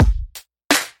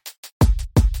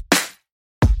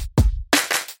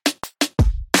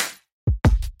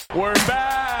We're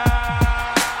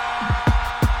back.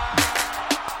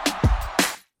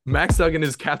 Max Duggan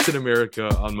is Captain America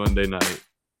on Monday night.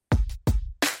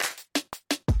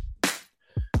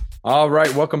 All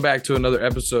right, welcome back to another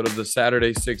episode of the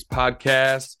Saturday Six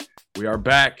podcast. We are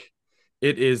back.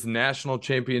 It is national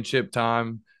championship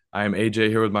time. I am AJ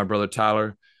here with my brother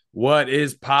Tyler. What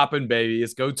is popping, baby?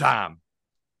 It's go time.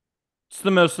 It's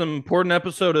the most important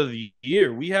episode of the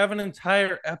year. We have an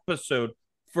entire episode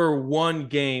for one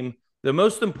game, the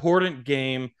most important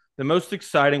game, the most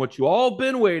exciting, what you all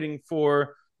been waiting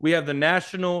for. We have the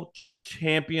national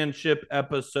championship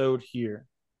episode here.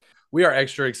 We are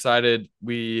extra excited.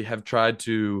 We have tried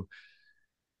to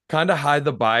kind of hide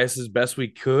the bias as best we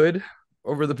could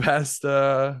over the past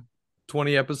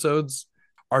 20 episodes.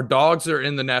 Our dogs are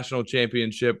in the national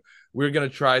championship. We're going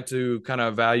to try to kind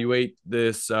of evaluate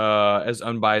this as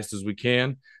unbiased as we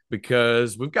can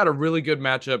because we've got a really good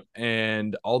matchup.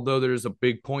 And although there's a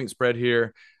big point spread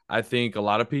here, I think a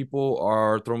lot of people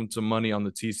are throwing some money on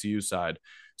the TCU side.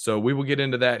 So we will get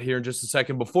into that here in just a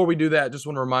second. Before we do that, just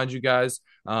want to remind you guys,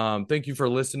 thank you for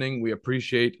listening. We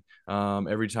appreciate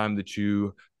every time that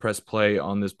you press play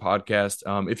on this podcast.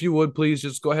 If you would, please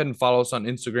just go ahead and follow us on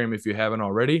Instagram if you haven't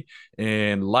already,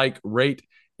 and like, rate,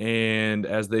 and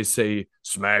as they say,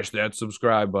 smash that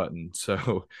subscribe button.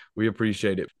 So we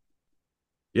appreciate it.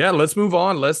 Yeah, let's move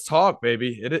on. Let's talk,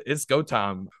 baby. It's go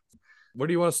time. Where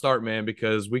do you want to start, man?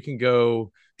 Because we can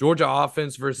go Georgia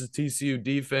offense versus TCU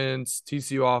defense,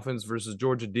 TCU offense versus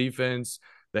Georgia defense,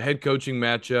 the head coaching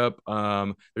matchup.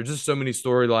 There's just so many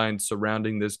storylines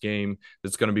surrounding this game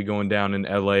that's going to be going down in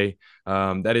LA.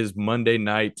 That is Monday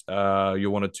night.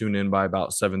 You'll want to tune in by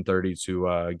about 7:30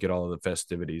 to get all of the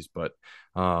festivities. But,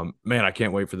 man, I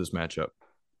can't wait for this matchup.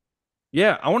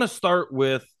 Yeah, I want to start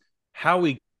with how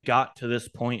we got to this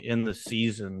point in the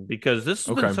season because this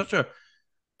has been such a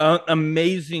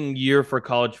amazing year for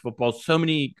college football. So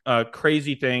many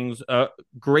crazy things,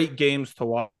 great games to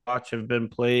watch have been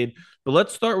played. But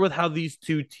let's start with how these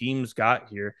two teams got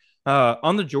here.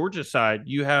 On the Georgia side,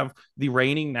 you have the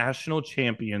reigning national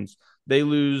champions. They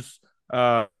lose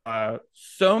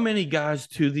so many guys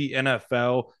to the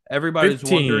NFL. Everybody's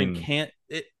 15. wondering,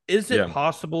 is it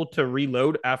possible to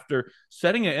reload after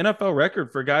setting an NFL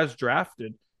record for guys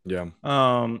drafted? Yeah.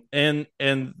 And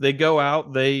they go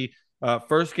out,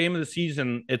 first game of the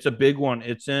season, it's a big one.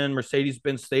 It's in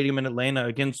Mercedes-Benz Stadium in Atlanta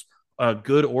against a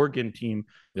good Oregon team.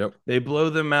 Yep. They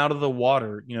blow them out of the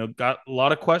water. Got a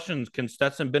lot of questions. Can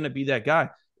Stetson Bennett be that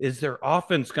guy? Is their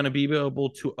offense going to be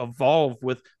able to evolve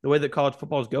with the way that college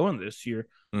football is going this year?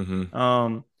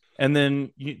 Mm-hmm. And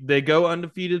then they go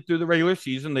undefeated through the regular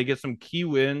season. They get some key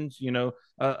wins,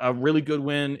 a really good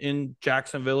win in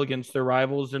Jacksonville against their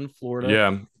rivals in Florida.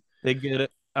 Yeah. They get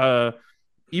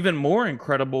even more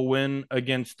incredible win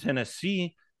against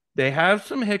Tennessee. They have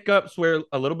some hiccups where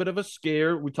a little bit of a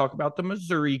scare. We talk about the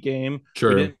Missouri game.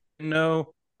 Sure. We didn't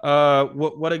know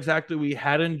what exactly we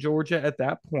had in Georgia at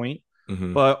that point.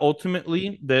 Mm-hmm. But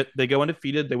ultimately, they go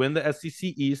undefeated. They win the SEC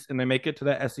East, and they make it to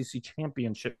that SEC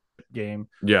championship game.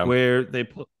 Yeah. where they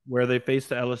face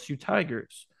the LSU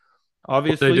Tigers.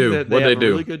 Obviously,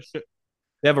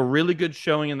 they have a really good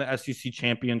showing in the SEC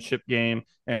championship game,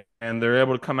 and they're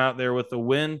able to come out there with a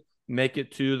win, make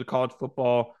it to the college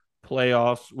football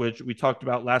playoffs, which we talked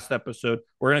about last episode.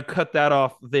 We're going to cut that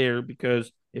off there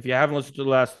because if you haven't listened to the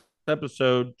last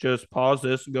episode, just pause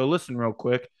this and go listen real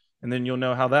quick, and then you'll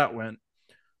know how that went.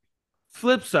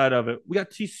 Flip side of it, we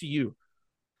got TCU.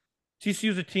 TCU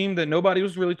is a team that nobody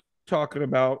was really talking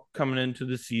about coming into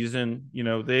the season.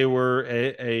 They were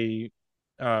a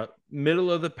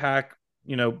middle of the pack,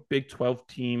 Big 12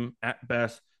 team at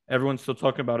best. Everyone's still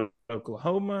talking about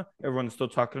Oklahoma. Everyone's still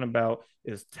talking about,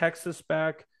 is Texas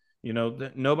back?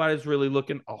 Nobody's really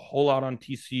looking a whole lot on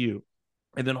TCU.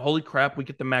 And then, holy crap, we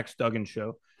get the Max Duggan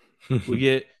show. we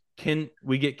get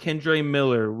Kendre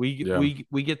Miller.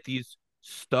 We get these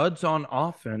studs on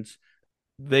offense.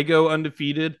 They go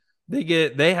undefeated.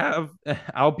 They have,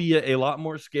 albeit a lot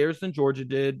more scares than Georgia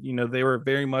did. They were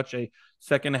very much a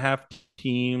second half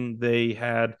team. They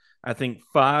had, I think,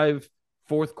 5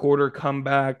 fourth quarter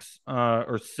comebacks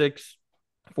or 6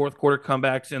 fourth quarter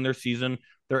comebacks in their season.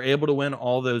 They're able to win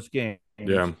all those games.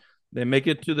 Yeah. They make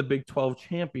it to the Big 12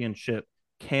 championship.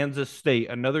 Kansas State,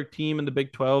 another team in the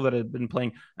Big 12 that had been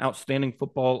playing outstanding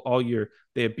football all year.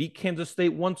 They had beat Kansas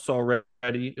State once already.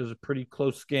 It was a pretty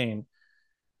close game.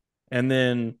 And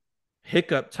then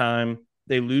hiccup time,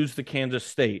 they lose to Kansas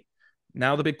State.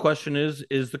 Now the big question is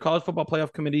the College Football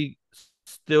Playoff Committee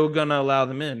still going to allow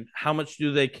them in? How much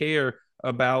do they care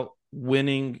about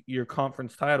winning your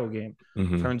conference title game?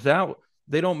 Mm-hmm. Turns out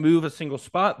they don't move a single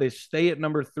spot. They stay at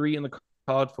number 3 in the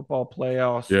college football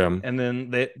playoffs. Yeah. And then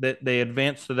they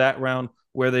advance to that round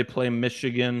where they play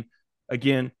Michigan.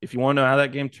 Again, if you want to know how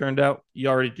that game turned out, you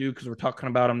already do because we're talking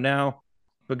about them now,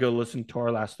 but go listen to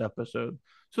our last episode.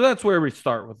 So that's where we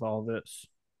start with all this.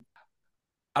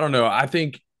 I don't know. I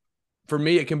think for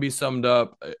me, it can be summed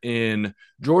up in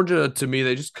Georgia. To me,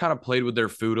 they just kind of played with their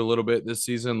food a little bit this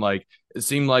season. Like it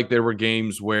seemed like there were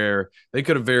games where they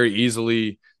could have very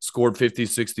easily scored 50,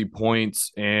 60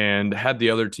 points and had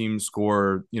the other team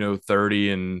score,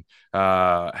 30 and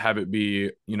have it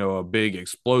be, a big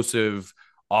explosive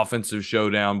offensive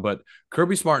showdown. But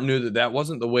Kirby Smart knew that that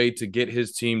wasn't the way to get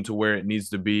his team to where it needs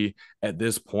to be at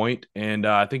this point. And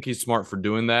I think he's smart for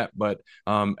doing that. But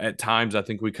at times, I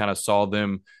think we kind of saw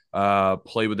them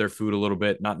play with their food a little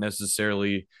bit, not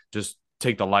necessarily just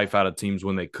take the life out of teams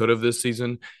when they could have this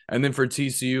season. And then for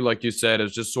TCU, like you said,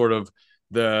 it's just sort of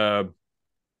the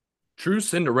true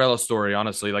Cinderella story,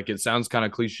 honestly. Like it sounds kind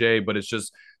of cliche, but it's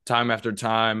just time after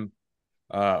time,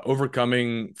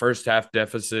 overcoming first half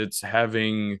deficits,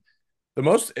 having the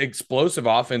most explosive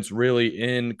offense really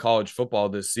in college football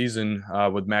this season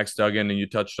with Max Duggan, and you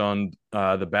touched on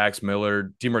the backs.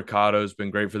 Miller, DeMercado's been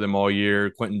great for them all year.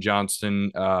 Quentin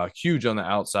Johnston, huge on the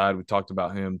outside. We talked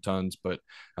about him tons, but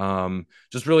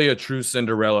just really a true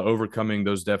Cinderella overcoming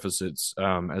those deficits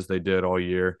as they did all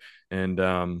year.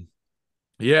 And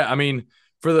yeah, I mean,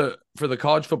 for the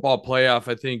college football playoff,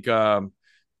 I think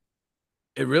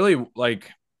it really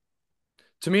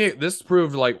to me, this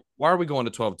proved why are we going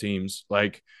to 12 teams?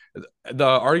 Like the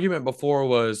argument before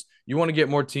was you want to get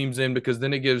more teams in because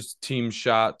then it gives teams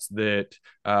shots that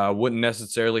wouldn't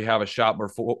necessarily have a shot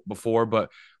before. But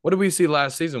what did we see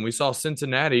last season? We saw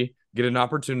Cincinnati get an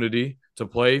opportunity to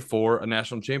play for a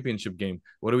national championship game.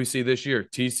 What do we see this year?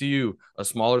 TCU, a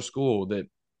smaller school that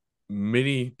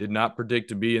many did not predict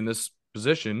to be in this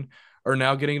position, are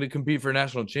now getting to compete for a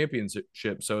national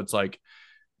championship. So it's like,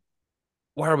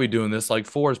 why are we doing this? Like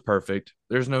 4 is perfect.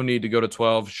 There's no need to go to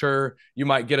 12. Sure, you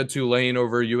might get a Tulane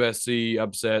over USC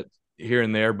upset here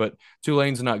and there, but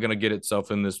Tulane's not going to get itself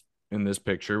in this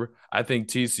picture. I think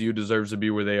TCU deserves to be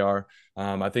where they are.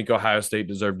 I think Ohio State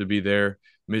deserved to be there.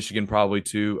 Michigan probably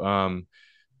too.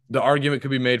 The argument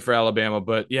could be made for Alabama,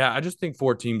 but yeah, I just think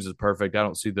 4 teams is perfect. I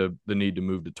don't see the need to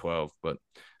move to 12. But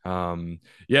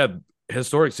yeah,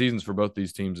 historic seasons for both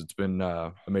these teams. It's been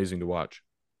amazing to watch.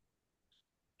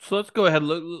 So let's go ahead.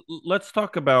 Let's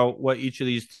talk about what each of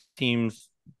these teams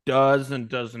does and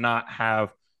does not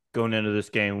have going into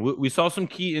this game. We saw some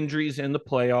key injuries in the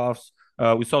playoffs.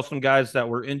 We saw some guys that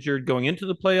were injured going into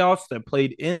the playoffs that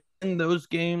played in those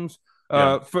games.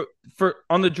 For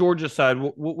on the Georgia side,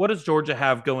 what does Georgia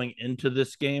have going into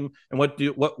this game, and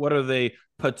what are they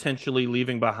potentially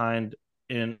leaving behind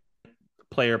in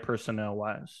player personnel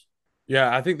wise?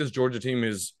 Yeah, I think this Georgia team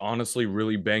is honestly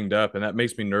really banged up, and that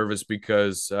makes me nervous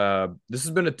because this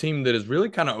has been a team that has really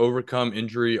kind of overcome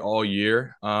injury all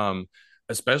year,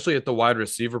 especially at the wide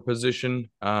receiver position,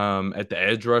 at the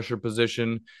edge rusher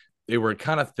position. They were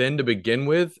kind of thin to begin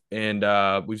with, and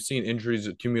we've seen injuries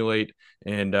accumulate.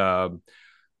 And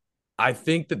I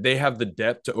think that they have the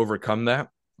depth to overcome that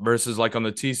versus like on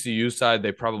the TCU side,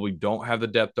 they probably don't have the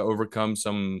depth to overcome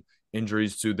some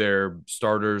injuries to their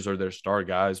starters or their star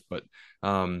guys. But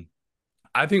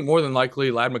I think more than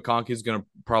likely, Ladd McConkey is going to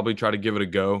probably try to give it a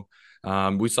go.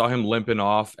 We saw him limping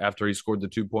off after he scored the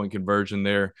 2-point conversion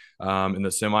there in the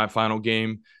semifinal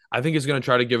game. I think he's going to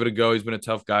try to give it a go. He's been a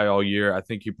tough guy all year. I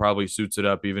think he probably suits it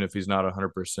up, even if he's not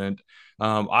 100%.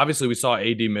 Obviously, we saw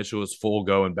A.D. Mitchell is full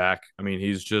going back. I mean,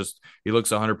 he looks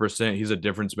 100%. He's a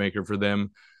difference maker for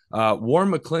them.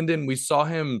 Warren McClendon, we saw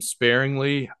him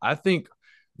sparingly. I think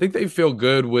they feel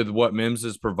good with what Mims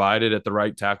has provided at the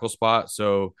right tackle spot.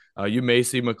 So you may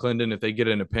see McClendon if they get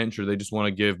in a pinch or they just want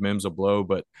to give Mims a blow.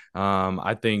 But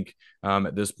I think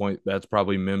at this point, that's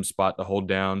probably Mims' spot to hold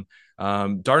down.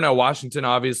 Darnell Washington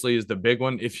obviously is the big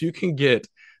one. If you can get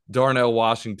Darnell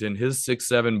Washington, his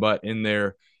 6'7" butt in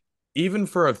there, even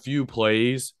for a few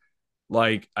plays,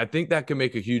 I think that can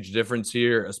make a huge difference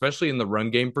here, especially in the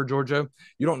run game for Georgia.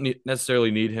 You don't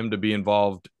necessarily need him to be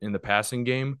involved in the passing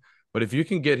game, but if you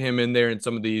can get him in there in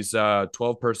some of these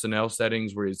 12 personnel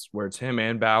settings where it's him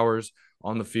and Bowers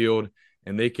on the field,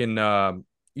 and they can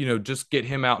just get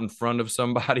him out in front of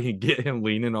somebody and get him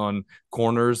leaning on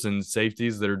corners and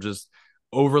safeties that are just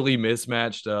overly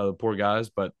mismatched, the poor guys.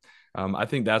 But I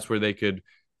think that's where they could,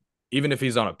 even if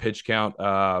he's on a pitch count,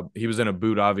 he was in a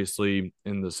boot, obviously,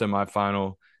 in the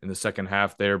semifinal in the second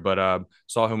half there, but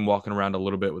saw him walking around a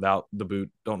little bit without the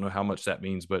boot. Don't know how much that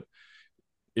means, but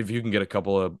if you can get a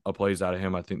couple of plays out of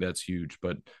him, I think that's huge.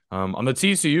 But on the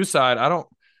TCU side,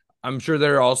 I'm sure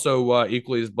they're also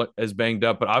equally as banged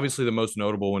up, but obviously the most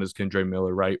notable one is Kendre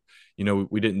Miller, right?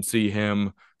 We didn't see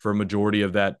him for a majority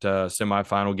of that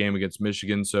semifinal game against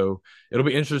Michigan, so it'll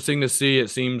be interesting to see. It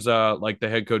seems like the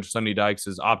head coach Sonny Dykes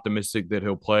is optimistic that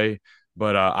he'll play,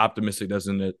 but optimistic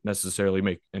doesn't necessarily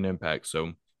make an impact.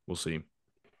 So we'll see.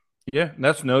 Yeah,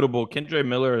 that's notable. Kendre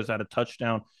Miller has had a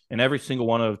touchdown in every single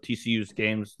one of TCU's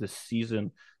games this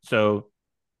season. So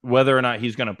whether or not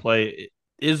he's going to play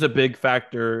is a big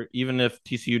factor, even if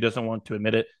TCU doesn't want to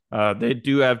admit it. They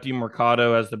do have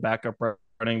DeMarcado as the backup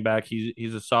running back.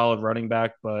 He's a solid running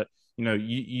back, but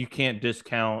you can't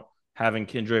discount having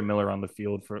Kendre Miller on the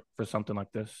field for something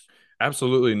like this.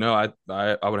 Absolutely. No,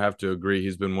 I would have to agree.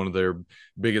 He's been one of their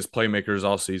biggest playmakers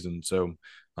all season. So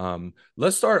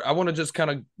let's start. I want to just kind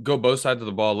of go both sides of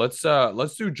the ball. Let's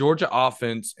do Georgia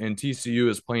offense and TCU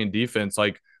is playing defense.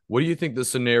 Like, what do you think the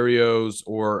scenarios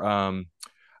or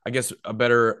I guess a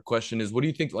better question is what do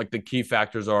you think like the key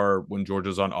factors are when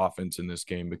Georgia's on offense in this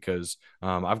game? Because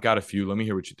I've got a few. Let me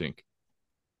hear what you think.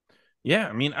 Yeah,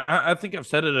 I mean, I think I've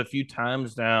said it a few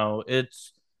times now.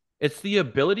 It's the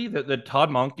ability that Todd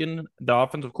Monken, the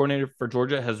offensive coordinator for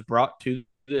Georgia, has brought to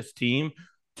this team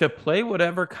to play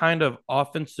whatever kind of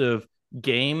offensive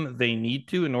game they need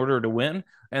to in order to win.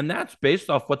 And that's based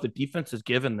off what the defense has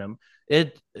given them.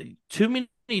 It too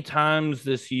many times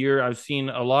this year, I've seen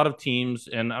a lot of teams,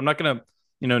 and I'm not going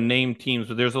to, name teams,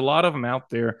 but there's a lot of them out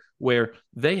there where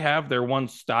they have their one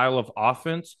style of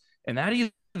offense, and that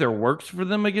either works for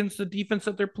them against the defense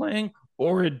that they're playing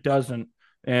or it doesn't.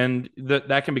 And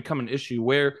that can become an issue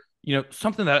where,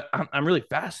 something that I'm really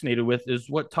fascinated with is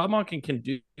what Todd Monken can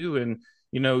do. And,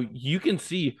 you can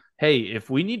see, hey, if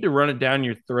we need to run it down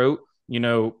your throat,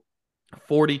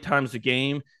 40 times a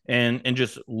game and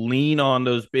just lean on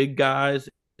those big guys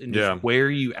and just wear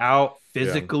you out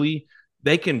physically,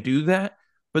 they can do that.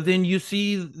 But then you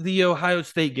see the Ohio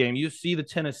State game, you see the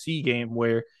Tennessee game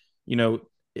where,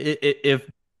 if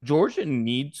Georgia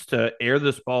needs to air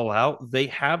this ball out, they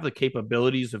have the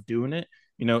capabilities of doing it.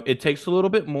 It takes a little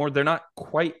bit more. They're not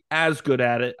quite as good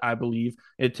at it, I believe.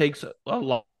 It takes a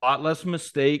lot less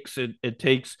mistakes. It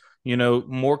takes,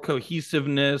 more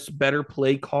cohesiveness, better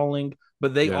play calling,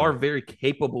 but they are very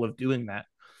capable of doing that.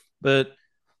 But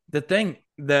the thing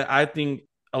that I think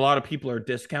a lot of people are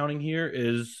discounting here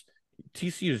is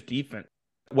TCU's defense.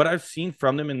 What I've seen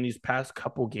from them in these past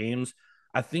couple games,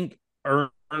 I think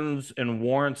earns and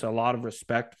warrants a lot of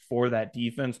respect for that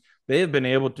defense. They have been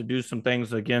able to do some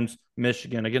things against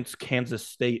Michigan, against Kansas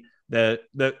State that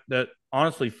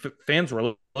honestly fans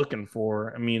were looking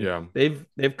for. I mean,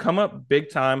 they've come up big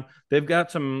time. They've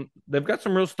got some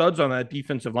real studs on that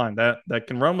defensive line that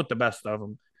can run with the best of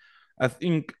them. I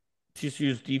think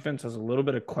TCU's defense has a little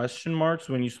bit of question marks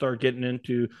when you start getting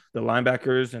into the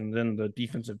linebackers and then the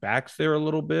defensive backs there a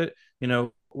little bit.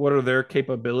 What are their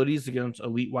capabilities against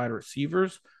elite wide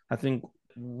receivers? I think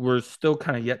we're still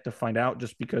kind of yet to find out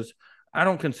just because I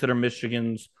don't consider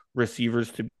Michigan's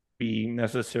receivers to be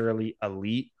necessarily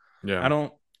elite. Yeah.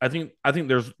 I think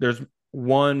there's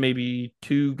one, maybe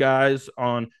two guys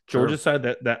on Georgia's side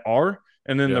that are,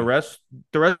 and then the rest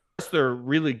they're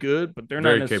really good, but they're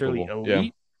very not necessarily capable.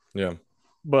 Elite. Yeah.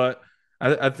 But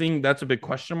I think that's a big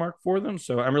question mark for them.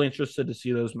 So I'm really interested to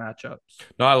see those matchups.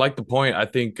 No, I like the point. I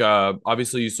think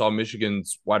obviously you saw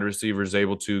Michigan's wide receivers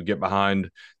able to get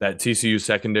behind that TCU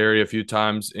secondary a few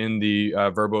times in the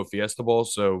Verbo Fiesta Bowl.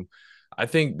 So I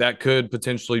think that could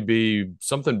potentially be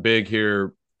something big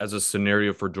here as a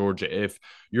scenario for Georgia. If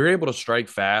you're able to strike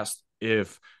fast,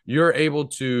 if you're able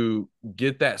to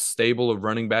get that stable of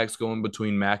running backs going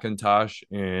between McIntosh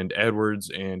and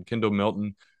Edwards and Kendall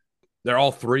Milton, they're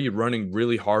all three running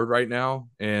really hard right now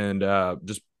and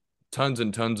just tons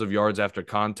and tons of yards after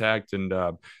contact. And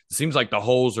it seems like the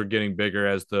holes are getting bigger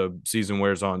as the season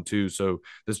wears on too. So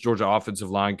this Georgia offensive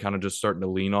line kind of just starting to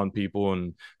lean on people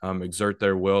and exert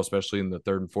their will, especially in the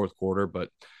third and fourth quarter. But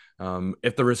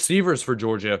if the receivers for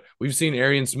Georgia, we've seen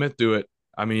Arian Smith do it.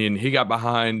 I mean, he got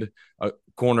behind a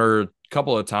corner a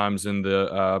couple of times in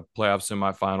the playoff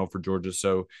semifinal for Georgia.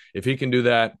 So if he can do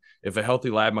that, if a healthy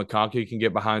Lad McConkey can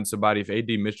get behind somebody, if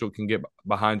A.D. Mitchell can get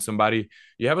behind somebody,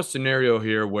 you have a scenario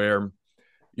here where,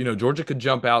 Georgia could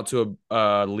jump out to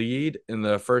a lead in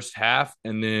the first half,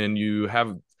 and then you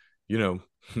have,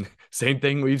 same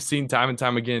thing we've seen time and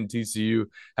time again, TCU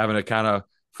having to kind of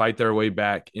fight their way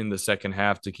back in the second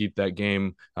half to keep that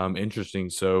game interesting.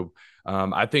 So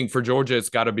I think for Georgia, it's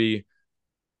got to be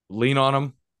lean on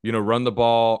them, run the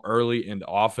ball early and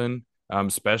often.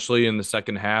 Especially in the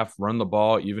second half, run the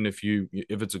ball, even if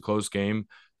it's a close game,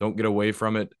 don't get away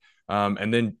from it.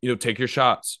 And then, take your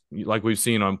shots like we've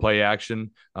seen on play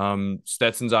action.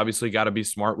 Stetson's obviously got to be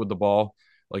smart with the ball.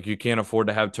 Like, you can't afford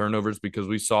to have turnovers because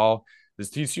we saw this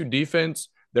TCU defense,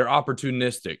 they're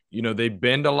opportunistic. They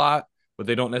bend a lot, but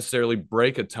they don't necessarily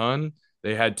break a ton.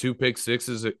 They had 2 pick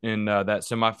sixes in that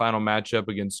semifinal matchup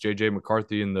against J.J.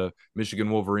 McCarthy and the Michigan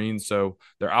Wolverines. So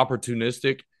they're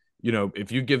opportunistic.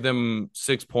 If you give them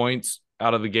 6 points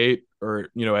out of the gate or,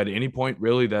 at any point,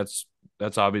 really, that's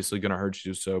obviously going to hurt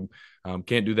you. So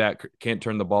can't do that. Can't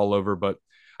turn the ball over. But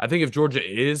I think if Georgia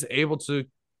is able to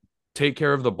take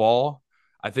care of the ball,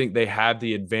 I think they have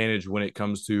the advantage when it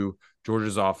comes to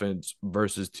Georgia's offense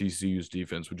versus TCU's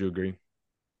defense. Would you agree?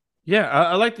 Yeah,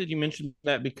 I like that you mentioned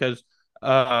that because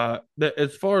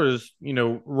as far as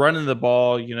running the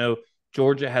ball,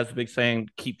 Georgia has a big saying: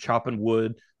 keep chopping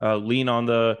wood, lean on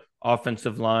the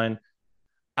offensive line.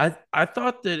 I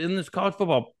thought that in this college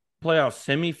football playoff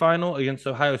semifinal against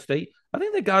Ohio State, I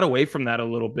think they got away from that a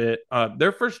little bit.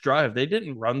 Their first drive, they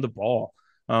didn't run the ball,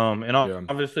 and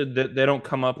obviously they don't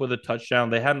come up with a touchdown.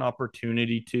 They had an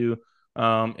opportunity to.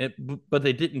 But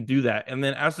they didn't do that. And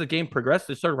then as the game progressed,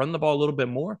 they started running the ball a little bit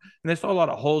more, and they saw a lot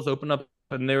of holes open up,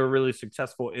 and they were really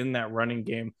successful in that running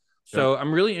game. So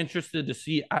I'm really interested to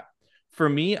see. For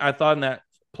me, I thought in that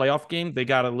playoff game, they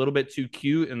got a little bit too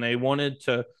cute, and they wanted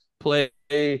to play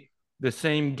the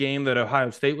same game that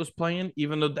Ohio State was playing,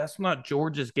 even though that's not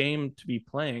Georgia's game to be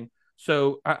playing.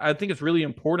 So I think it's really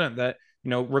important that,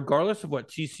 regardless of what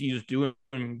TCU is doing,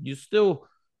 you still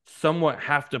somewhat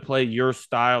have to play your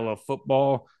style of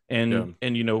football and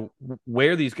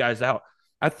wear these guys out.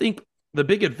 I think the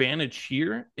big advantage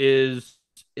here is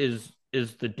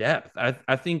the depth.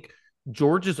 I think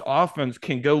Georgia's offense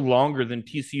can go longer than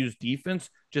TCU's defense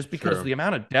just because of the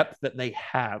amount of depth that they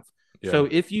have. Yeah. So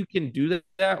if you can do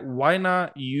that, why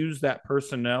not use that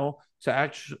personnel to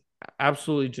actually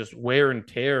absolutely just wear and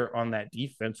tear on that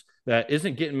defense that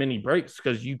isn't getting many breaks,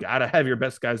 because you got to have your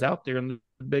best guys out there in the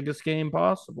biggest game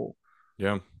possible.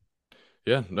 Yeah.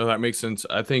 No, that makes sense.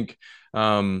 I think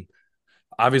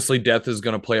obviously depth is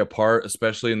going to play a part,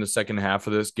 especially in the second half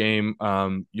of this game.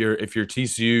 If you're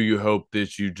TCU, you hope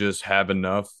that you just have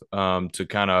enough to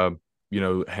kind of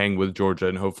hang with Georgia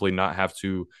and hopefully not have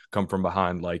to come from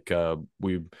behind like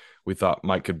we thought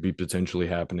could be potentially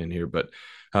happening here. But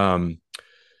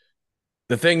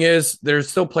the thing is, there's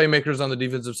still playmakers on the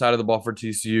defensive side of the ball for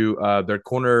TCU. Their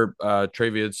corner,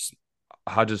 Travius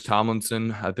Hodges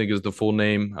Tomlinson, I think is the full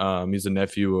name. He's a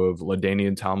nephew of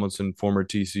LaDainian Tomlinson, former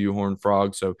TCU Horned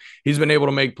Frog. So he's been able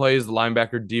to make plays. The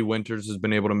linebacker D Winters has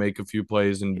been able to make a few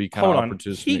plays and be kind of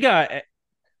opportunistic.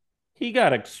 He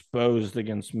got exposed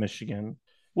against Michigan.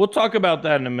 We'll talk about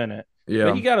that in a minute. Yeah,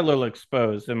 but he got a little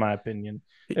exposed, in my opinion.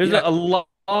 There's a lot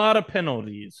of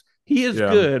penalties. He is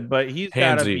good, but he's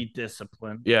got to be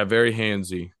disciplined. Yeah, very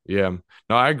handsy. Yeah.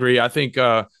 No, I agree. I think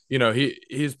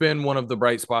he's been one of the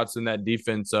bright spots in that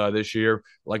defense this year.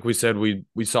 Like we said, we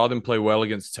saw them play well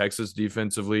against Texas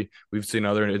defensively. We've seen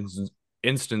other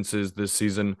instances this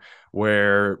season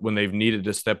where when they've needed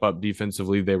to step up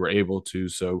defensively, they were able to.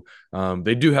 So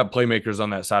they do have playmakers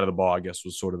on that side of the ball, I guess,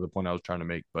 was sort of the point I was trying to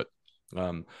make. But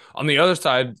on the other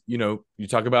side, you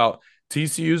talk about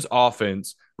TCU's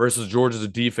offense versus Georgia's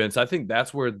defense. I think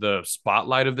that's where the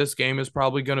spotlight of this game is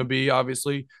probably going to be,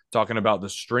 obviously, talking about the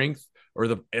strength or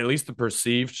at least the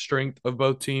perceived strength of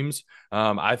both teams.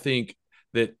 I think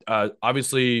that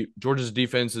obviously Georgia's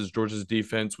defense is Georgia's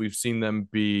defense. We've seen them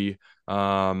be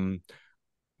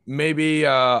maybe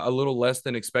a little less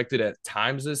than expected at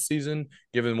times this season,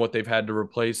 given what they've had to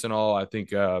replace and all. I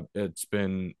think it's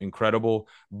been incredible.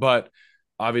 But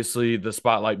obviously, the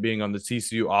spotlight being on the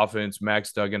TCU offense,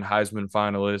 Max Duggan, Heisman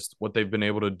finalist, what they've been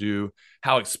able to do,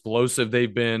 how explosive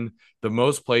they've been, the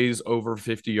most plays over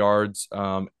 50 yards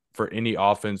for any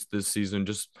offense this season,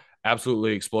 just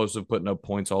absolutely explosive, putting up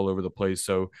points all over the place.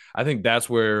 So I think that's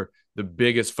where the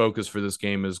biggest focus for this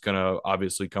game is going to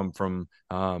obviously come from,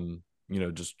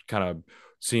 just kind of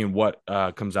seeing what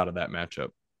comes out of that matchup.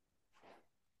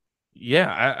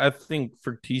 Yeah, I think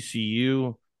for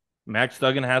TCU, Max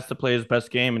Duggan has to play his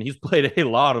best game, and he's played a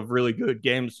lot of really good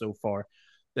games so far.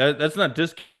 That's not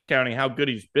discounting how good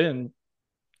he's been.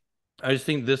 I just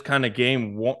think this kind of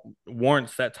game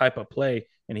warrants that type of play,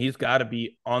 and he's got to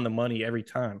be on the money every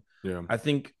time. Yeah, I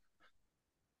think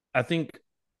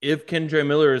if Kendre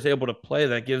Miller is able to play,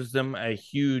 that gives them a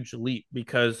huge leap,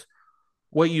 because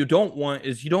what you don't want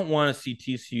is you don't want to see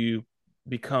TCU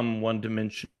become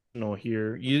one-dimensional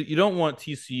here. You don't want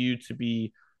TCU to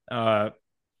be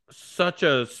such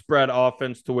a spread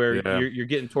offense to where you're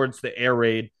getting towards the air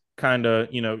raid kind of,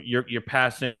 you're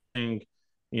passing,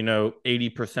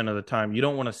 80% of the time. You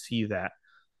don't want to see that.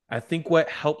 I think what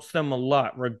helps them a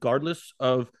lot, regardless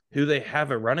of who they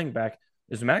have at running back,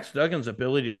 is Max Duggan's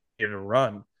ability to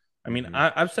run. I mean,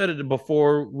 I've said it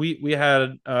before. We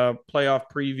had a playoff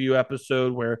preview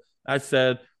episode where I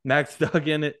said Max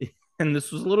Duggan, and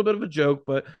this was a little bit of a joke,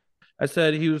 but I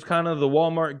said he was kind of the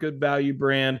Walmart good value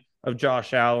brand of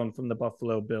Josh Allen from the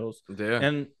Buffalo Bills. Yeah.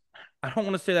 And I don't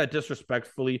want to say that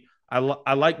disrespectfully. I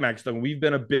like Max Duggan. We've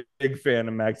been a big fan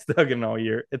of Max Duggan all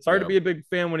year. It's hard to be a big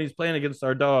fan when he's playing against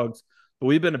our dogs, but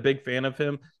we've been a big fan of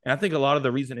him. And I think a lot of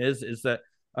the reason is that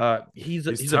he's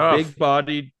a big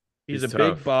bodied, he's a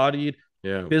big bodied,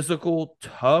 physical,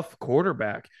 tough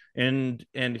quarterback, and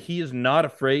he is not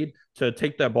afraid to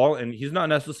take that ball, and he's not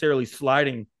necessarily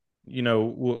sliding,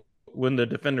 when the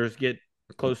defenders get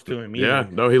close to him either. Yeah,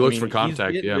 no, he looks for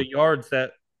contact. He's getting the yards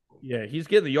that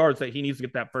he needs to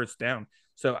get that first down.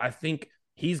 So I think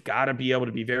he's got to be able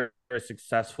to be very, very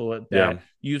successful at that.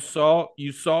 Yeah.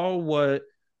 You saw what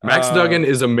Max Duggan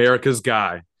is America's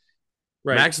guy.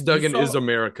 Right. Max Duggan is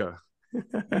America.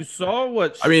 You saw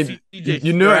what I mean,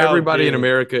 everybody in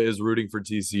America is rooting for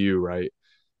TCU, right?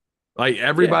 Like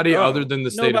everybody other than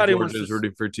the state of Georgia is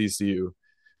rooting for TCU.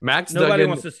 Nobody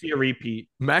wants to see a repeat.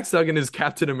 Max Duggan is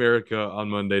Captain America on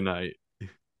Monday night.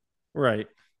 Right.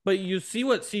 But you see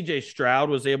what CJ Stroud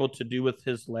was able to do with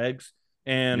his legs.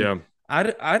 And I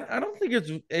don't think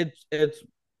it's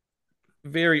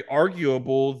very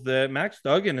arguable that Max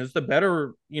Duggan is the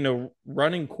better,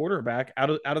 running quarterback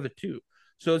out of the two.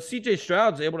 So if CJ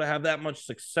Stroud's able to have that much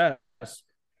success,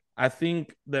 I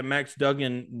think that Max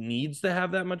Duggan needs to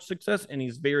have that much success, and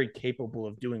he's very capable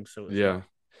of doing so. Well.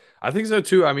 I think so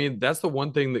too. I mean, that's the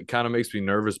one thing that kind of makes me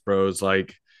nervous, bro, is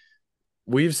like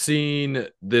we've seen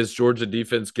this Georgia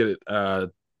defense get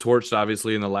torched,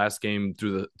 obviously, in the last game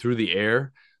through the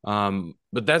air.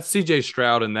 But that's CJ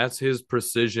Stroud, and that's his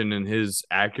precision and his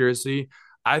accuracy.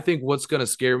 I think what's going to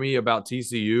scare me about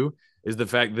TCU is the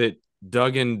fact that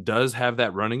Duggan does have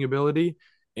that running ability.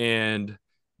 And,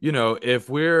 if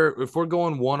we're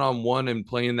going one-on-one and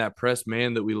playing that press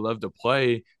man that we love to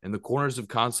play, and the corners have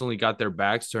constantly got their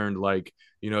backs turned, like,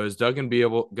 is Duggan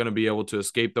going to be able to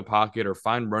escape the pocket or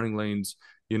find running lanes,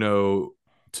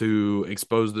 to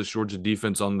expose the Georgia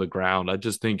defense on the ground? I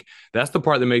just think that's the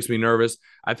part that makes me nervous.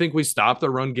 I think we stopped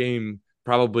the run game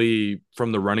probably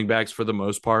from the running backs for the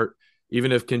most part.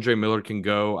 Even if Kendre Miller can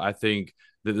go, I think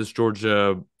that this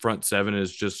Georgia front seven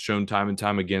has just shown time and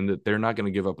time again that they're not going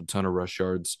to give up a ton of rush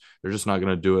yards. They're just not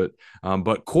going to do it.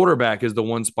 But quarterback is the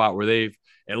one spot where they've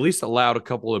at least allowed a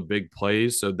couple of big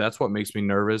plays. So that's what makes me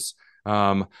nervous.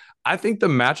 I think the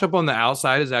matchup on the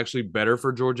outside is actually better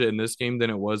for Georgia in this game than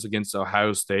it was against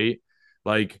Ohio State.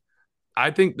 Like,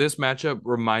 I think this matchup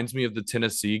reminds me of the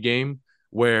Tennessee game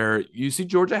where you see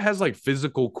Georgia has like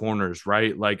physical corners,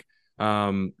 right? Like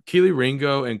Keely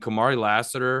Ringo and Kamari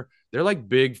Lassiter, they're like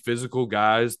big physical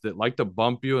guys that like to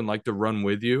bump you and like to run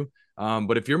with you.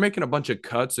 But if you're making a bunch of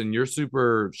cuts and you're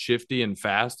super shifty and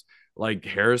fast, like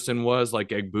Harrison was, like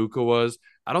Egbuka was,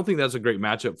 I don't think that's a great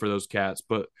matchup for those cats.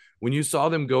 But when you saw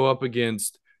them go up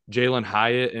against Jalen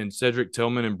Hyatt and Cedric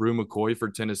Tillman and Brew McCoy for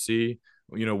Tennessee,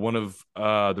 one of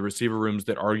the receiver rooms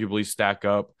that arguably stack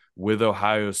up with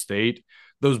Ohio State,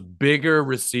 those bigger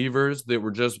receivers that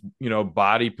were just,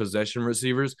 body possession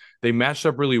receivers, they matched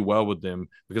up really well with them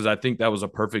because I think that was a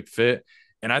perfect fit.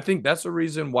 And I think that's the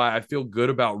reason why I feel good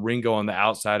about Ringo on the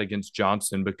outside against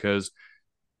Johnson, because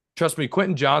trust me,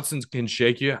 Quentin Johnson can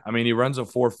shake you. I mean, he runs a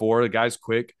 4.4. The guy's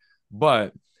quick,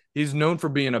 but he's known for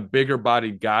being a bigger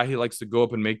bodied guy. He likes to go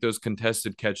up and make those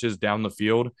contested catches down the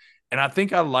field. And I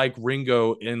think I like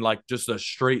Ringo in like just a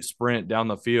straight sprint down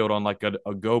the field on like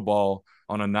a go ball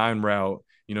on a 9 route,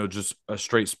 just a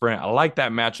straight sprint. I like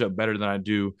that matchup better than I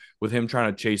do with him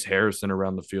trying to chase Harrison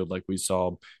around the field like we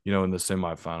saw, in the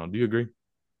semifinal. Do you agree?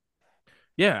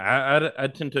 Yeah, I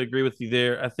tend to agree with you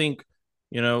there. I think,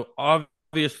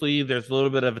 obviously there's a little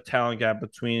bit of a talent gap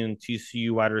between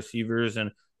TCU wide receivers,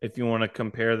 and if you want to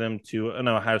compare them to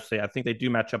Ohio State, I think they do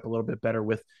match up a little bit better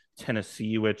with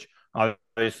Tennessee, which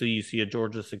obviously you see a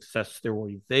Georgia success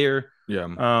story there. Yeah.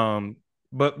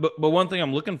 But one thing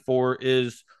I'm looking for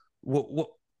is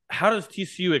how does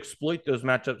TCU exploit those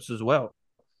matchups as well?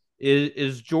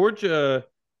 Is Georgia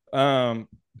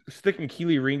sticking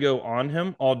Keely Ringo on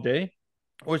him all day,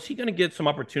 or is he going to get some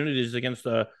opportunities against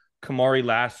Kamari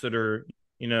Lassiter?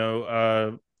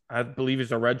 I believe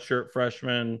he's a redshirt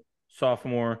freshman,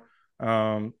 sophomore,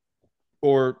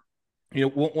 or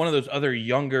one of those other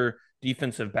younger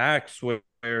defensive backs where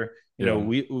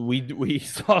we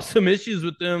saw some issues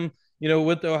with them,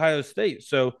 with Ohio State.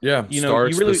 So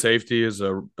Starks, the safety is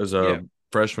a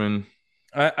freshman.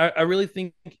 I really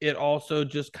think it also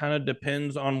just kind of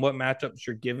depends on what matchups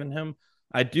you're giving him.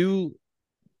 I do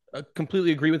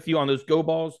completely agree with you on those go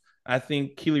balls. I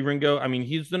think Keely Ringo, I mean,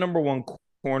 he's the number one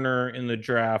corner in the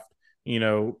draft,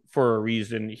 for a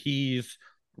reason. He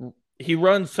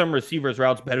runs some receivers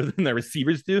routes better than the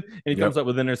receivers do, and he comes up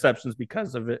with interceptions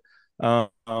because of it.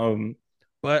 Um,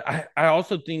 but I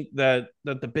also think that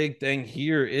the big thing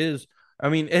here is, I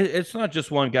mean, it's not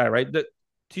just one guy, right? That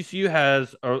TCU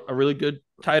has a really good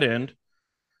tight end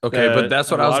Okay, but that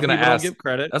that's a what I was lot of gonna people don't ask. give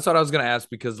credit. That's what I was gonna ask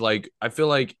because like I feel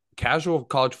like casual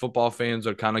college football fans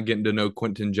are kind of getting to know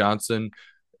Quentin Johnson.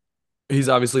 He's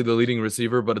obviously the leading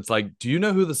receiver, but it's like, do you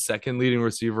know who the second leading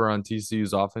receiver on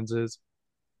TCU's offense is?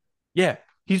 Yeah,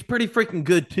 he's pretty freaking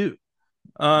good too.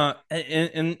 And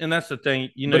that's the thing.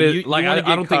 But You it you like want to I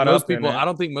get don't think caught most up in people it. I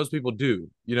don't think most people do.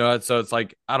 So it's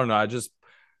like I don't know.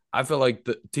 I feel like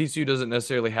the TCU doesn't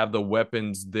necessarily have the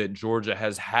weapons that Georgia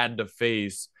has had to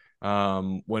face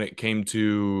when it came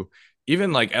to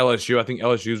even like LSU. I think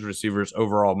LSU's receivers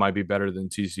overall might be better than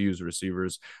TCU's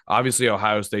receivers. Obviously,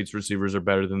 Ohio State's receivers are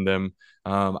better than them.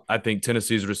 I think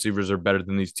Tennessee's receivers are better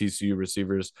than these TCU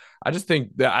receivers. I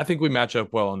think we match up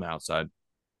well on the outside.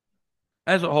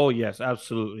 As a whole, yes,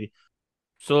 absolutely.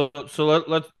 So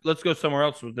let's go somewhere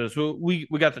else with this. We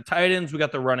got the tight ends, we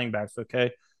got the running backs.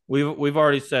 Okay, we've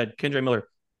already said Kendra Miller,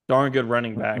 darn good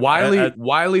running back.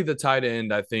 Wiley, the tight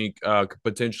end, I think could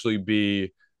potentially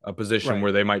be a position Right.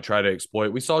 where they might try to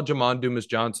exploit. We saw Jamon Dumas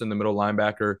Johnson, the middle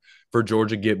linebacker for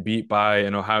Georgia, get beat by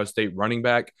an Ohio State running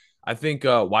back. I think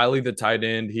Wiley, the tight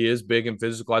end, he is big and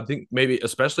physical. I think maybe,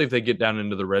 especially if they get down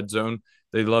into the red zone,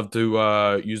 they love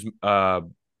to use.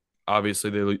 Obviously,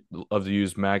 they love to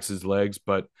use Max's legs,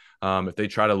 but if they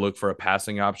try to look for a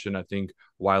passing option, I think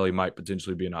Wiley might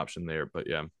potentially be an option there. But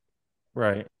yeah.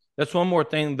 Right. That's one more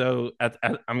thing, though.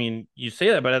 I mean, you say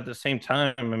that, but at the same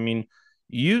time, I mean,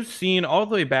 you've seen all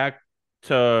the way back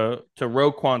to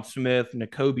Roquan Smith,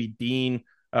 Nakobe Dean.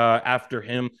 After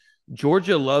him,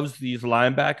 Georgia loves these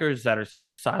linebackers that are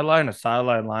sideline to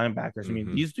sideline linebackers. I mean,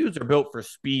 Mm-hmm. these dudes are built for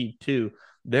speed too.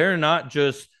 They're not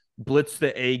just blitz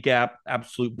the A gap,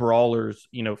 absolute brawlers.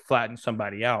 Flatten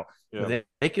somebody out. Yeah.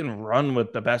 They can run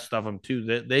with the best of them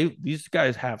too. These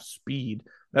guys have speed.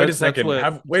 Wait a That's second.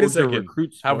 what Wait a Georgia second.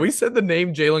 recruits Have for. we said the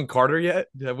name Jalen Carter yet?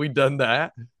 Have we done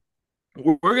that?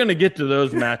 We're gonna get to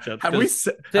those matchups. Have we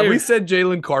said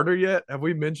Jalen Carter yet? Have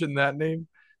we mentioned that name?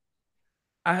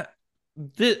 I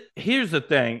here's the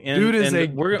thing, dude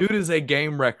is a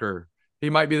game wrecker. He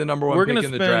might be the number one we're pick gonna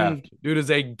in the draft. spend Dude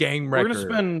is a game we're gonna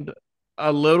wrecker. spend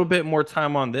a little bit more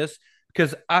time on this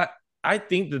because I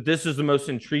think that this is the most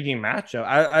intriguing matchup.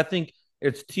 I think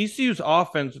it's TCU's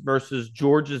offense versus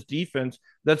Georgia's defense.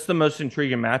 That's the most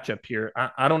intriguing matchup here.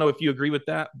 I don't know if you agree with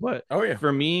that, but Oh yeah.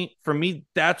 for me,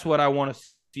 that's what I want to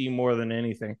see more than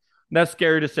anything. And that's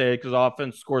scary to say because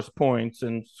offense scores points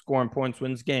and scoring points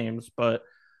wins games. But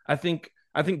I think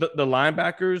the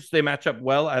linebackers they match up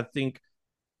well. I think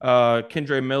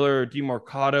Kendre Miller or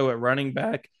DeMarcado at running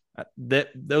back. That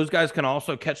those guys can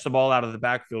also catch the ball out of the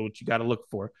backfield, which you got to look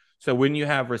for. So when you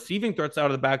have receiving threats out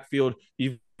of the backfield,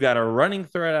 you've got a running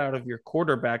threat out of your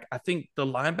quarterback. I think the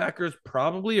linebackers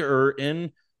probably are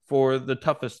in for the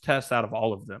toughest test out of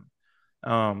all of them.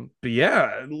 But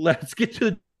yeah, let's get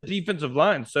to the defensive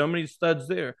line. So many studs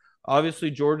there.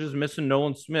 Obviously, Georgia's missing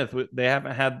Nolan Smith. They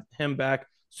haven't had him back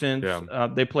since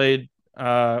they played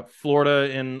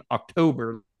Florida in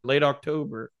October, late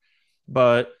October.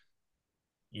 But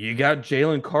you got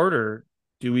Jalen Carter.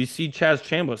 Do we see Chaz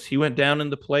Chambliss? He went down in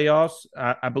the playoffs.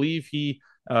 I believe he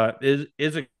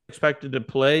is expected to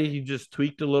play. He just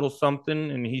tweaked a little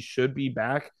something, and he should be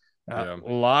back. A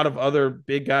lot of other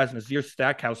big guys. Nazir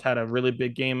Stackhouse had a really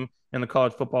big game in the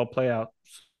college football playoffs.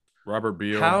 Robert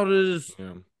Beal. How does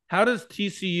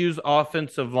TCU's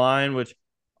offensive line, which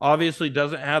obviously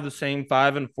doesn't have the same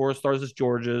 5 and 4 stars as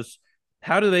Georgia's,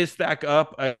 how do they stack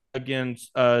up against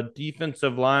a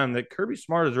defensive line that Kirby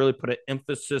Smart has really put an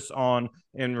emphasis on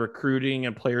in recruiting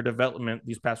and player development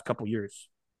these past couple years?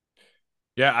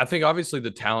 Yeah, I think obviously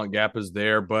the talent gap is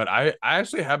there, but I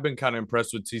actually have been kind of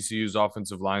impressed with TCU's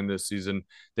offensive line this season.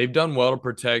 They've done well to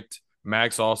protect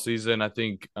Max all season. I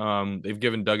think they've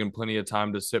given Duggan plenty of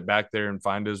time to sit back there and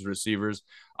find his receivers.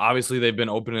 Obviously, they've been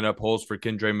opening up holes for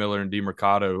Kendre Miller and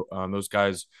DeMarcado. Those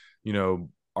guys,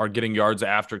 are getting yards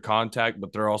after contact,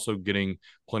 but they're also getting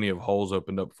plenty of holes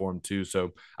opened up for them too.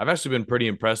 So I've actually been pretty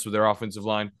impressed with their offensive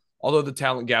line. Although the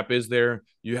talent gap is there,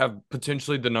 you have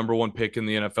potentially the number one pick in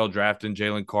the NFL draft in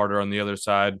Jalen Carter on the other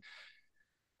side.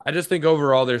 I just think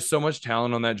overall there's so much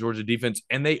talent on that Georgia defense,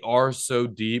 and they are so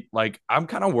deep. Like, I'm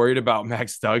kind of worried about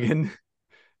Max Duggan.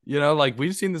 Like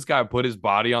we've seen this guy put his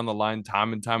body on the line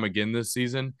time and time again this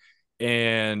season.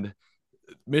 And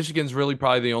Michigan's really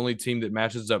probably the only team that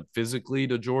matches up physically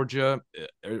to Georgia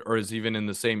or is even in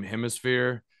the same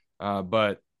hemisphere.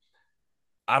 But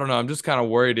I don't know. I'm just kind of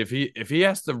worried if he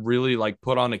has to really like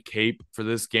put on a cape for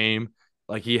this game,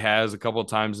 like he has a couple of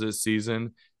times this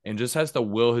season, and just has to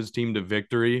will his team to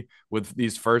victory with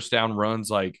these first down runs,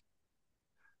 like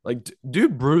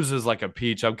dude bruises like a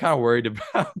peach. I'm kind of worried about.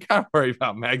 I'm kind of worried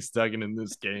about Max Duggan in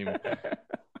this game.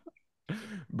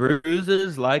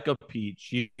 Bruises like a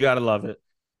peach. You gotta love it.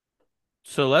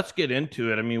 So let's get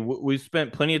into it. I mean, we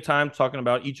spent plenty of time talking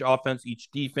about each offense, each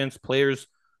defense, players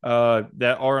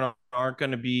that aren't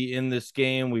going to be in this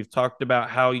game. We've talked about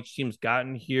how each team's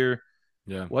gotten here.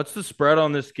 Yeah. What's the spread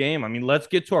on this game? I mean, let's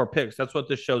get to our picks. That's what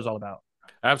this show's all about.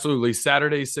 Absolutely.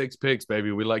 Saturday 6 picks,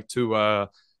 baby. We like to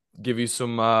give you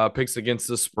some picks against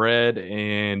the spread,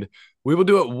 and we will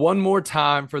do it one more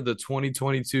time for the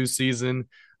 2022 season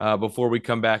before we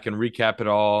come back and recap it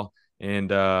all and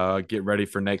get ready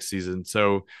for next season.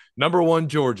 So, number one,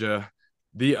 Georgia,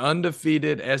 the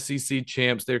undefeated SEC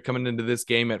champs. They're coming into this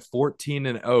game at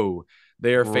 14-0.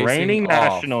 They are facing reigning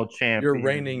national champion. Your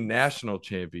reigning national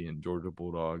champion, Georgia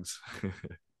Bulldogs.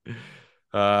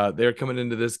 They're coming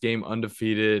into this game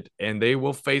undefeated, and they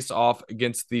will face off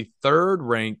against the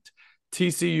third-ranked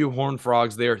TCU Horned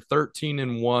Frogs. They are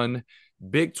 13-1,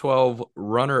 Big 12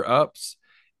 runner-ups.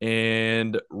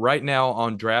 And right now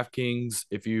on DraftKings,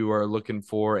 if you are looking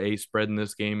for a spread in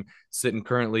this game, sitting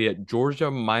currently at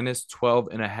Georgia minus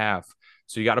 12.5.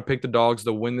 So you got to pick the Dogs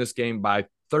to win this game by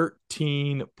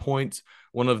 13 points,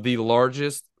 one of the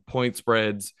largest point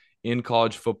spreads in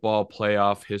college football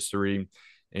playoff history.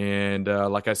 And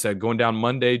like I said, going down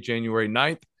Monday, January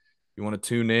 9th, you want to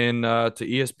tune in to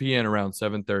ESPN around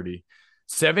 7:30.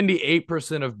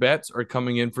 78% of bets are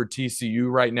coming in for TCU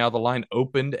right now. The line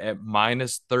opened at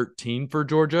minus 13 for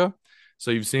Georgia.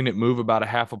 So you've seen it move about a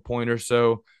half a point or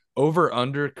so. Over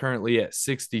under currently at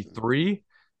 63.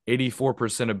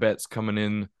 84% of bets coming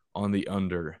in on the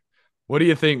under. What do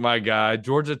you think, my guy?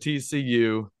 Georgia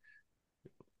TCU.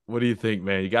 What do you think,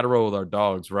 man? You got to roll with our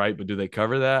Dogs, right? But do they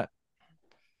cover that?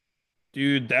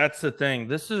 Dude, that's the thing.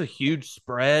 This is a huge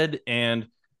spread, and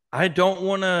I don't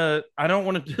want to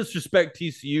disrespect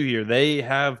TCU here. They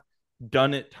have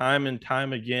done it time and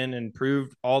time again and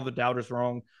proved all the doubters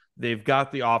wrong. They've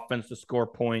got the offense to score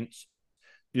points.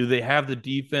 Do they have the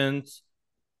defense?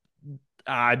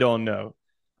 I don't know.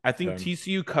 I think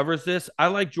TCU covers this. I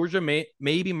like Georgia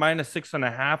maybe minus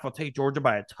 6.5. I'll take Georgia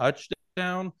by a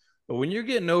touchdown. But when you're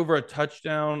getting over a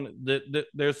touchdown,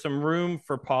 there's some room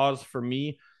for pause for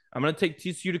me. I'm going to take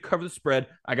TCU to cover the spread.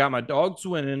 I got my Dogs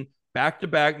winning.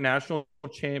 Back-to-back national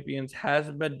champions.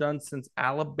 Hasn't been done since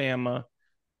Alabama.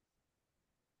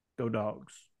 Go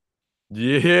Dogs.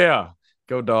 Yeah,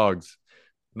 go Dogs.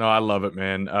 No, I love it,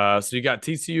 man. So you got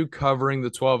TCU covering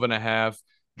the 12.5,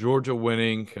 Georgia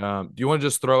winning. Do you want to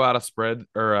just throw out a spread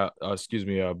or a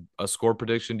score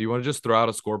prediction? Do you want to just throw out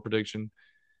a score prediction?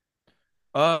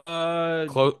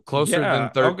 Closer than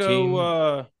 13, I'll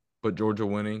go, but Georgia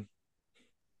winning.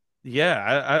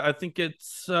 Yeah, I think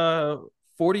it's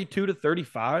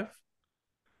 42-35.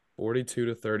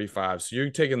 42-35. So you're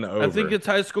taking the over. I think it's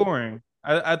high scoring.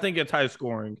 I think it's high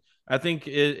scoring. I think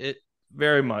it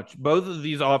very much. Both of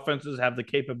these offenses have the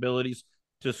capabilities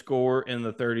to score in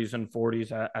the 30s and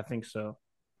 40s. I think so.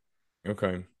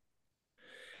 Okay.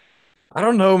 I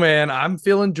don't know, man. I'm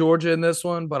feeling Georgia in this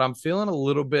one, but I'm feeling a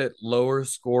little bit lower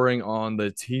scoring on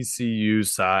the TCU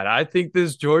side. I think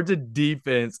this Georgia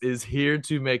defense is here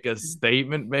to make a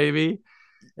statement, maybe.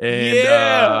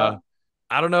 And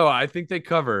I don't know. I think they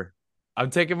cover. I'm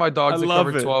taking my Dogs to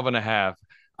cover 12.5.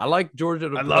 I like Georgia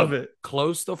to put up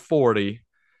close to 40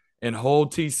 and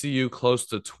hold TCU close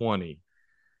to 20.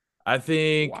 I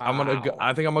think I'm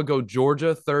gonna go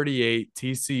Georgia 38,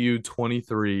 TCU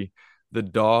 23. The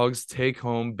Dogs take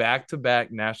home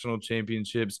back-to-back national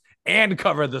championships and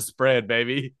cover the spread,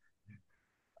 baby.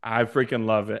 I freaking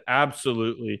love it.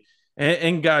 Absolutely.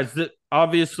 And guys,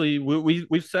 obviously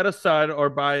we've set aside our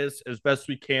bias as best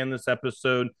we can this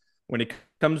episode. When it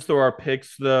comes to our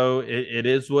picks, though, it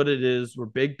is what it is. We're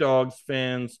big Dogs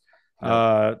fans.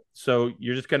 Yep. So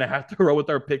you're just gonna have to roll with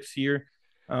our picks here.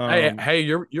 Hey,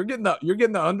 you're getting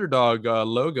the underdog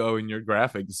logo in your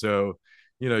graphics, so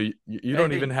you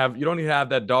don't even have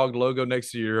that dog logo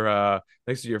next to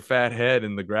your fat head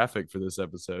in the graphic for this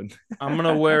episode. I'm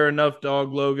gonna wear enough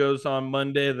dog logos on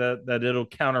Monday that it'll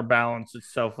counterbalance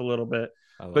itself a little bit.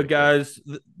 But guys,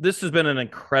 this has been an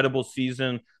incredible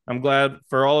season. I'm glad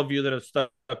for all of you that have stuck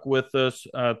with us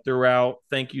throughout.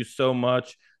 Thank you so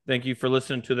much. Thank you for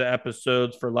listening to the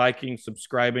episodes, for liking,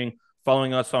 subscribing,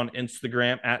 following us on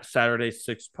Instagram at Saturday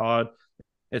 6 Pod.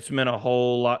 It's meant a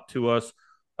whole lot to us.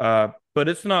 But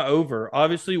it's not over.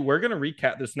 Obviously, we're going to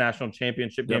recap this national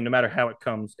championship game no matter how it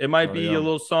comes. It might be a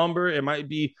little somber. It might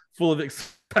be full of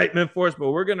excitement for us,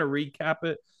 but we're going to recap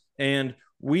it. And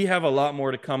we have a lot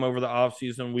more to come over the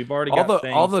offseason. We've already got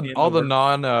all the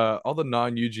non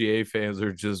UGA fans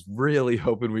are just really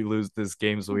hoping we lose this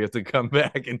game, so we have to come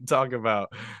back and talk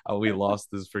about how we lost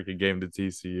this freaking game to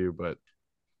TCU. But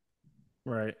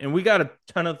right, and we got a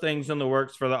ton of things in the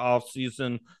works for the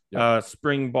offseason.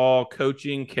 Spring ball,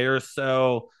 coaching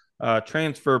carousel,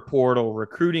 transfer portal,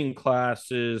 recruiting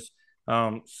classes,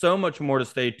 so much more to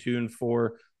stay tuned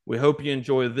for. We hope you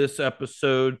enjoy this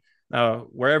episode.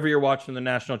 Wherever you're watching the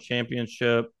national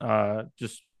championship,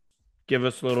 just give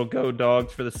us a little go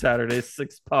dogs for the Saturday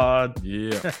 6 Pod.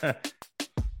 Yeah.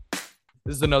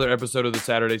 This is another episode of the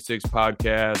Saturday 6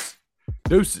 Podcast.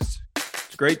 Deuces.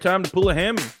 It's a great time to pull a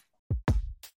hammy.